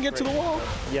 You can get to the wall.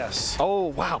 Yes. Oh,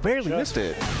 wow. Barely missed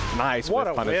it. Nice What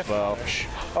whiff a punish, whiff though. punish.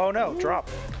 Oh, no. Drop.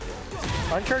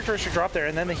 Uncharacteristic drop there,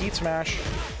 and then the heat smash.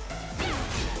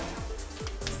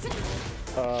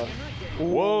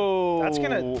 Whoa. That's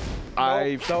gonna.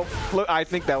 Nope. Look, I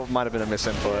think that might have been a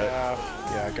misinput.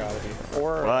 Yeah, gotta be.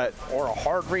 Or a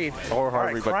hard read. Or a hard All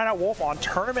right, read, but- Crying Out Wolf on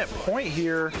tournament point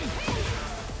here.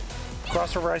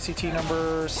 Crossover ICT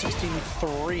number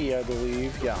 63, I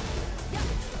believe. Yeah.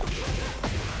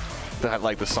 I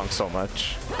like this song so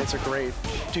much. It's a great.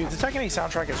 Dude, the Tekken 8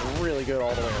 soundtrack is really good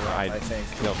all the way around, I think.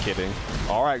 No kidding.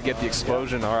 All right, get the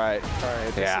explosion. All right. All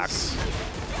right. Yeah.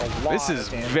 This is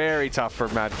very tough for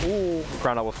Matt. Ooh,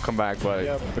 Crown Out will come back, but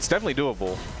it's definitely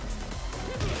doable.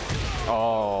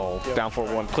 Oh, down for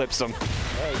one, clips him.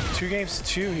 Hey, 2 games to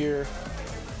 2 here.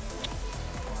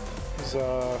 It's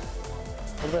a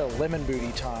little bit of lemon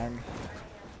booty time.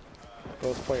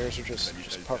 Both players are just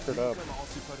puckered up.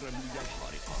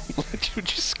 What did you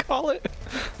just call it?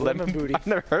 Lemon booty. I've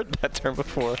never heard that term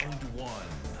before.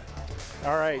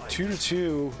 All right,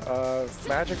 2-2.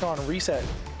 Magic on reset.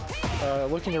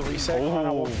 Looking to reset. Crying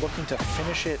Out Wolf looking to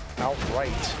finish it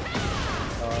outright.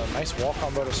 Nice wall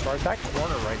combo to start. That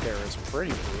corner right there is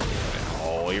pretty brutal.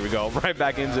 Oh, here we go. Right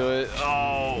back into it.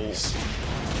 Oh.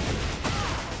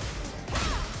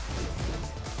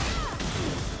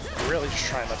 Really just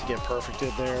trying not to get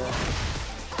perfected there.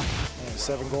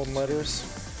 7 golden letters.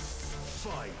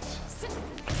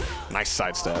 Nice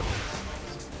sidestep.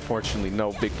 Fortunately,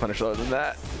 no big punish other than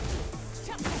that.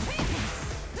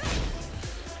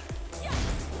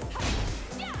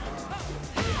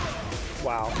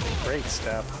 Wow, great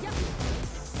step.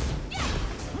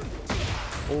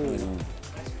 Ooh.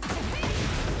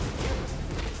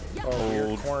 Oh,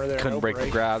 weird corner there. Couldn't no break the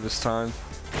grab this time.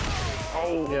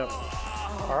 Oh. Yep.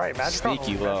 All right, Magic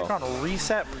on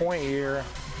reset point here.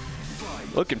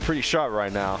 Looking pretty sharp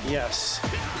right now. Yes.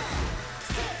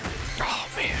 Oh,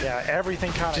 man. Yeah,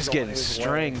 everything kind of just getting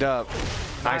stringed up.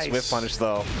 Nice whiff punish,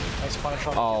 though. Nice punish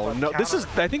on oh, no. This is,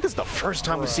 I think this is the first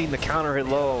time we've seen the counter hit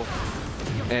low.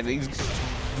 And he's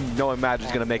knowing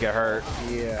Magic's going to make it hurt.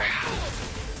 Yeah.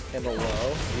 In the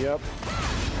low. Yep.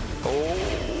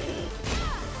 Oh.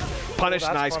 Punish,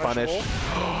 nice punish.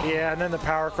 Yeah, and then the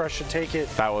power crush should take it.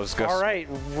 That was good. All right,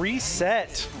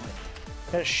 reset.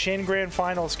 That Shin Grand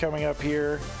Finals coming up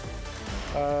here.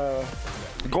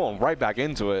 Going right back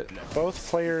into it. Both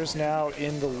players now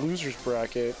in the losers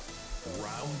bracket.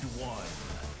 Round 1.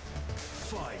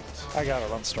 Fight. I got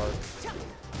it on start.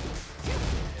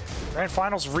 Grand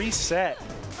Finals reset.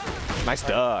 Nice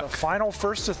duck. The final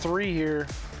first to 3 here.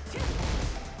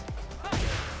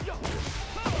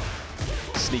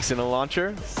 Sneaks in a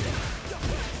launcher.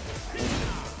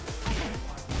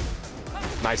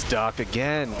 Nice duck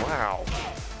again. Wow.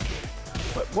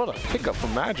 But what a pickup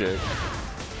from Magic.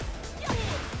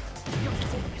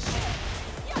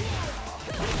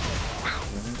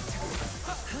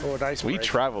 Oh, nice. We break.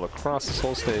 traveled across this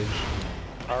whole stage.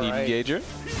 All right. Engager.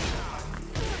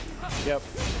 Yep.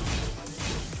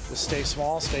 Just stay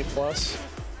small, stay plus.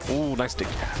 Ooh, nice stick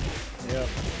tap. Yep.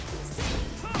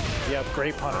 Yep,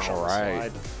 great punish on the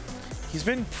slide. He's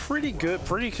been pretty good,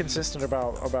 pretty consistent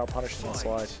about punishing the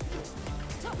slide.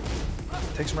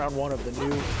 Takes round 1 of the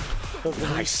new.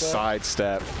 Nice side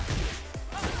step.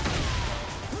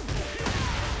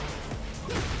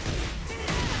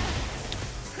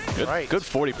 Good, right. Good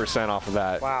 40% off of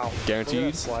that. Wow.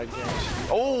 Guaranteed. Slide guaranteed.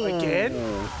 Oh, again?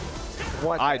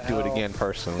 What? I'd do it again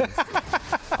personally.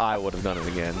 I would have done it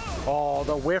again. Oh,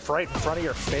 the whiff right in front of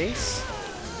your face.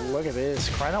 Look at this.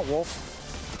 Crying Out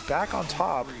Wolf back on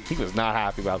top. He was not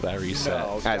happy about that reset.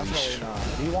 No, definitely not.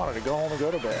 He wanted to go home and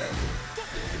go to bed.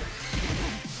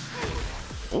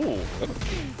 Ooh.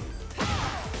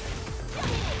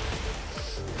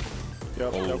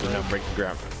 Yep. Oh, did not break the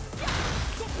grab.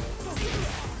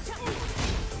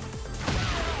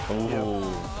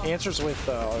 Oh. Yep. Answers with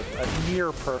a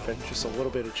near perfect, just a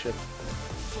little bit of chip.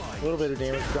 A little bit of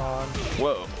damage gone.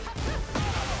 Whoa.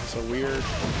 It's a weird,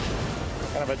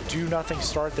 kind of a do-nothing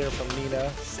start there from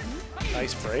Nina.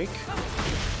 Nice break.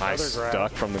 Nice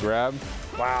duck from the grab.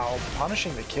 Wow,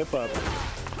 punishing the kip up.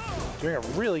 Doing a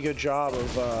really good job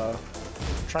of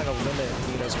trying to limit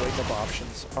Nina's wake-up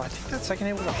options. Oh, I think that second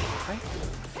hit was a high.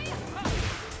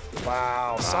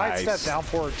 Wow, sidestep down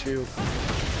forward too.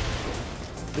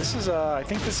 This is, I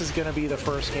think this is going to be the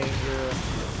first game here.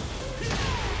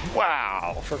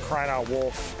 Wow. For Crying Out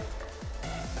Wolf.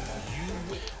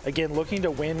 Again, looking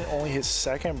to win only his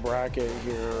second bracket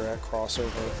here at crossover.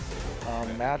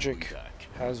 Magic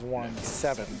has won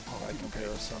 7 by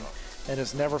comparison and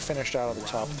has never finished out of the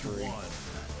top 3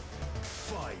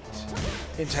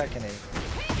 in Tekken 8.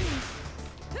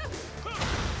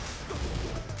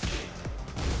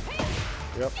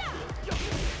 Yep.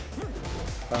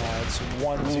 It's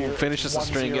 1-0. Finishes the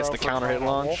string, gets the counter hit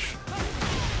launch.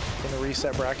 In the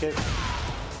reset bracket.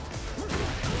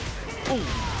 Ooh.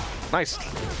 Nice.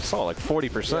 Saw like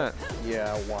 40%.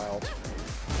 Yeah, wild.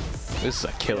 This is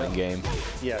a killing game.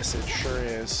 Yes, it sure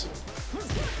is.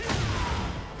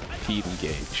 Heat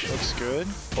engage. Looks good.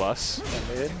 Plus.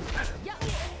 Mid.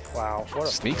 Wow. What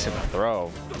a sneaks in a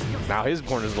throw. Now his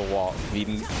corner's the wall.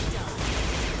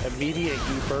 Immediate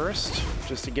heat burst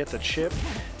just to get the chip.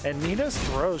 And Nina's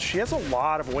throws, she has a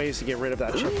lot of ways to get rid of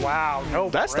that chip. Wow, no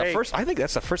That's break. the first, I think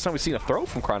that's the first time we've seen a throw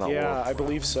from Crying Out Wolf. Yeah, I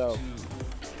believe so.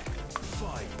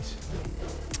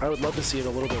 I would love to see it a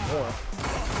little bit more.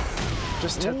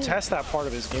 Just to test that part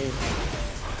of his game.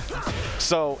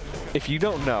 So, if you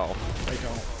don't know, I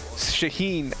don't.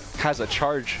 Shaheen has a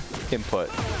charge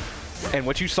input. And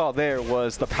what you saw there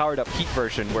was the powered up heat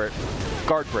version where it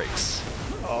guard breaks.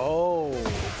 Oh.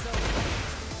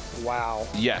 Wow.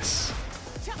 Yes.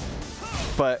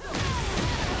 But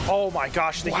oh my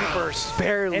gosh, the heat burst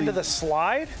barely into the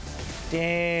slide.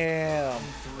 Damn.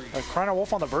 Crying Out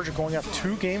Wolf on the verge of going up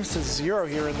 2 games to 0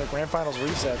 here in the Grand Finals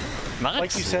reset. Nice.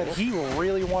 Like you said, he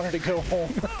really wanted to go home.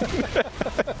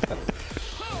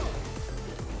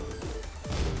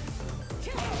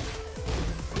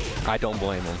 I don't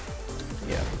blame him.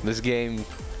 Yeah. This game,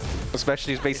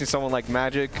 especially facing someone like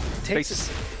Magic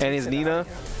and his Nina,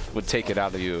 would take it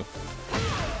out of you.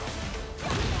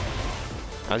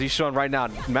 As he's showing right now,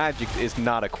 Magic is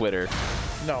not a quitter.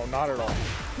 No, not at all.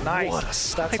 Nice. What a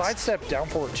that sidestep down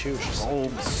forward 2 is just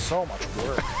doing so much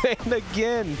work. And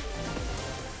again.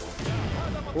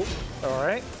 Oop. All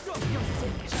right.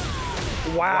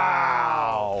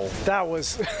 Wow. That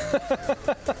was...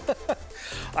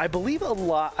 I believe a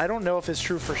lot, I don't know if it's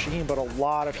true for Shaheen, but a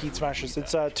lot of heat smashes.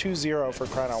 It's 2-0 for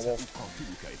Crying Out Wolf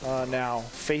now,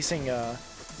 facing a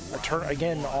turn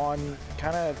again on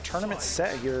kind of tournament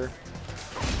set here,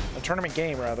 a tournament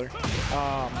game rather.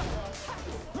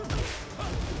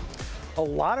 A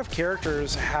lot of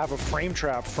characters have a frame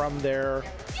trap from their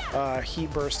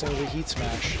heat burst into the heat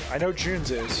smash. I know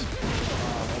June's is.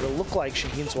 It looked like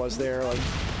Shaheen's was there, like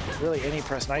really any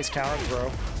press, nice counter throw.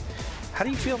 How do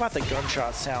you feel about the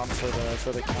gunshot sound for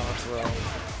the counter throw?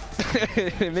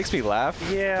 It makes me laugh.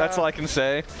 Yeah. That's all I can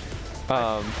say.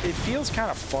 It feels kind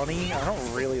of funny. I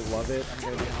don't really love it, I'm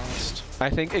going to be honest. I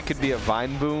think it could be a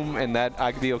Vine boom, and that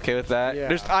I could be okay with that.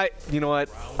 Yeah. You know what?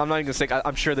 I'm not even gonna say.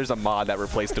 I'm sure there's a mod that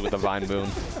replaced it with a Vine boom.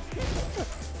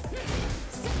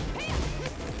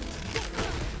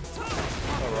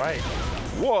 All right.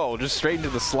 Whoa! Just straight into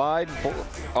the slide.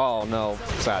 Oh no!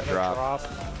 Sad drop.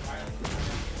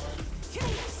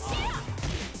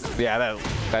 Yeah, that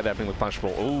definitely looked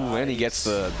punishable. Ooh, and he gets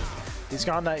the. He's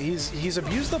gone that. He's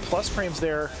abused the plus frames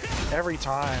there every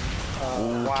time.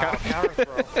 Wow, counter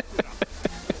throw.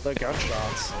 The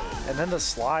gunshots. And then the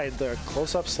slide, the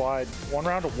close-up slide. 1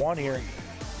 round of 1 here.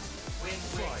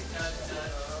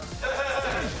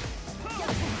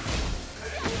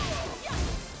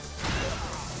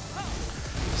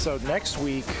 So next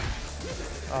week,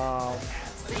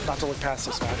 not to look past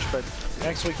this match, but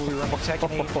next week we'll be running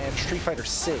Tekken 8 and Street Fighter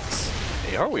 6.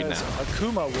 Hey, are we now?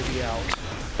 Akuma will be out.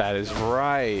 That is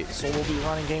right. So we'll be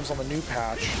running games on the new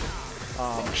patch.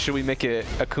 Should we make it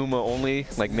Akuma only?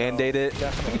 Like mandate it?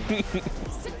 Definitely.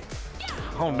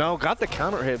 Oh no, got the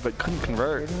counter hit but couldn't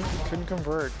convert. Couldn't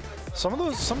convert. Some of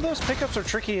those pickups are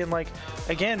tricky, and like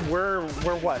again, we're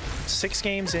what 6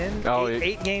 games in, oh,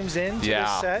 8 games in to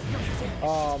this set.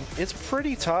 It's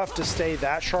pretty tough to stay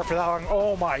that sharp for that long.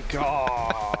 Oh my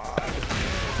god.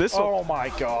 Oh my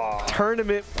god.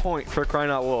 Tournament point for Crying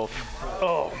Out Wolf.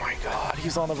 Oh my god,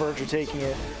 he's on the verge of taking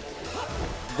it.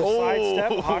 The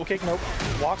sidestep, hop kick, nope.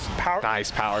 Walks power.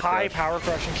 Nice power high crush. power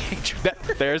crush engage.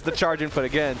 There's the charge input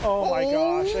again. Oh my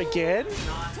gosh, again?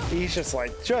 He's just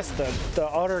like, the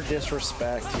utter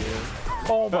disrespect here.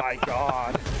 Oh my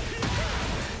god.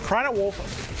 Crying Out Wolf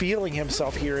feeling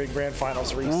himself here in Grand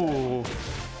Finals reset. Ooh.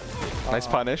 Nice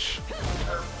punish.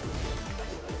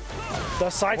 The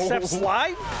sidestep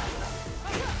slide?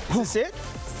 Is this it?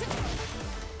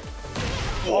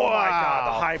 Oh my god,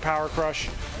 the high power crush.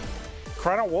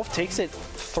 Crying Out Wolf takes it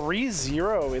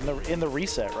 3-0 in the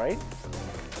reset, right?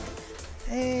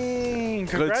 Dang,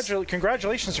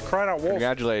 congratulations to Crying Out Wolf.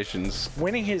 Congratulations.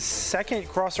 Winning his second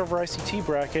crossover ICT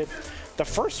bracket the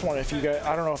first one, if you guys,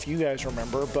 I don't know if you guys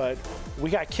remember, but we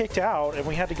got kicked out and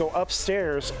we had to go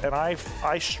upstairs, and I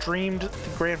streamed the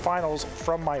grand finals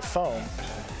from my phone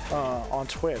on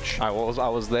Twitch. I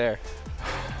was there.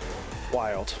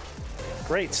 Wild.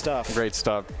 Great stuff. Great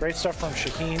stuff. Great stuff from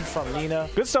Shaheen, from Nina.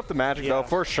 Good stuff to Magic, though,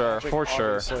 for sure. Magic, for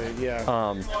sure.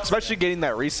 Yeah. Especially getting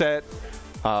that reset.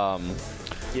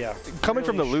 Yeah. Coming really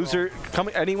from the strong. loser,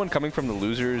 anyone coming from the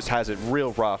losers has it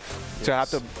real rough to have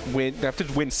to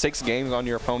win 6 games on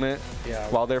your opponent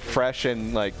while they're fresh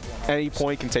and like any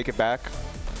point can take it back.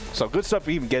 So good stuff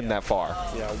for even getting that far.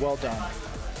 Yeah, well done.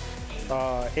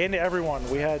 And to everyone,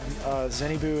 we had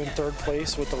Zeniboo in 3rd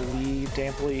place with the lead,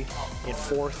 Dampley in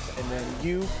 4th, and then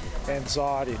you and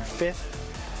Zod in 5th.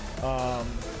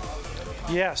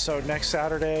 Yeah, so next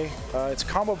Saturday, it's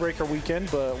Combo Breaker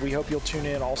weekend, but we hope you'll tune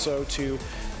in also to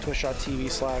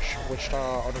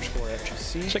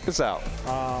twitch.tv/Wichita_FGC. Check this out.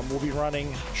 We'll be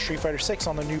running Street Fighter 6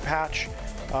 on the new patch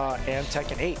and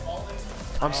Tekken 8.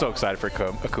 I'm so excited for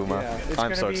Akuma. Yeah,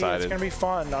 I'm so excited. It's going to be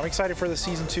fun. I'm excited for the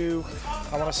Season 2.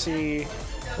 I want to see,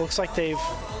 looks like they've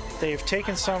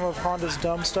taken some of Honda's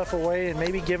dumb stuff away and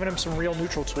maybe given him some real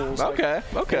neutral tools. Okay,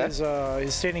 like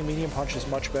his standing medium punch is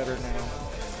much better now.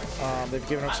 They've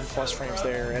given him some plus frames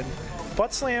there. And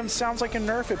Butt Slam sounds like a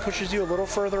nerf. It pushes you a little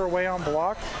further away on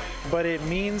block, but it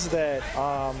means that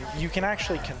you can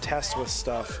actually contest with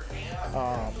stuff.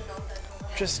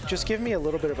 Just give me a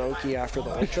little bit of Oki after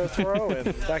the Ultra throw, and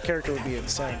that character would be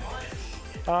insane.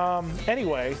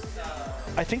 Anyway,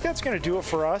 I think that's going to do it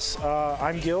for us.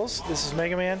 I'm Gills. This is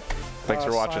Mega Man. Thanks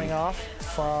for watching. Signing off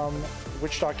from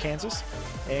Wichita, Kansas,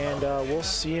 and we'll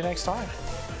see you next time.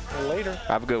 Later.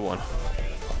 Have a good one.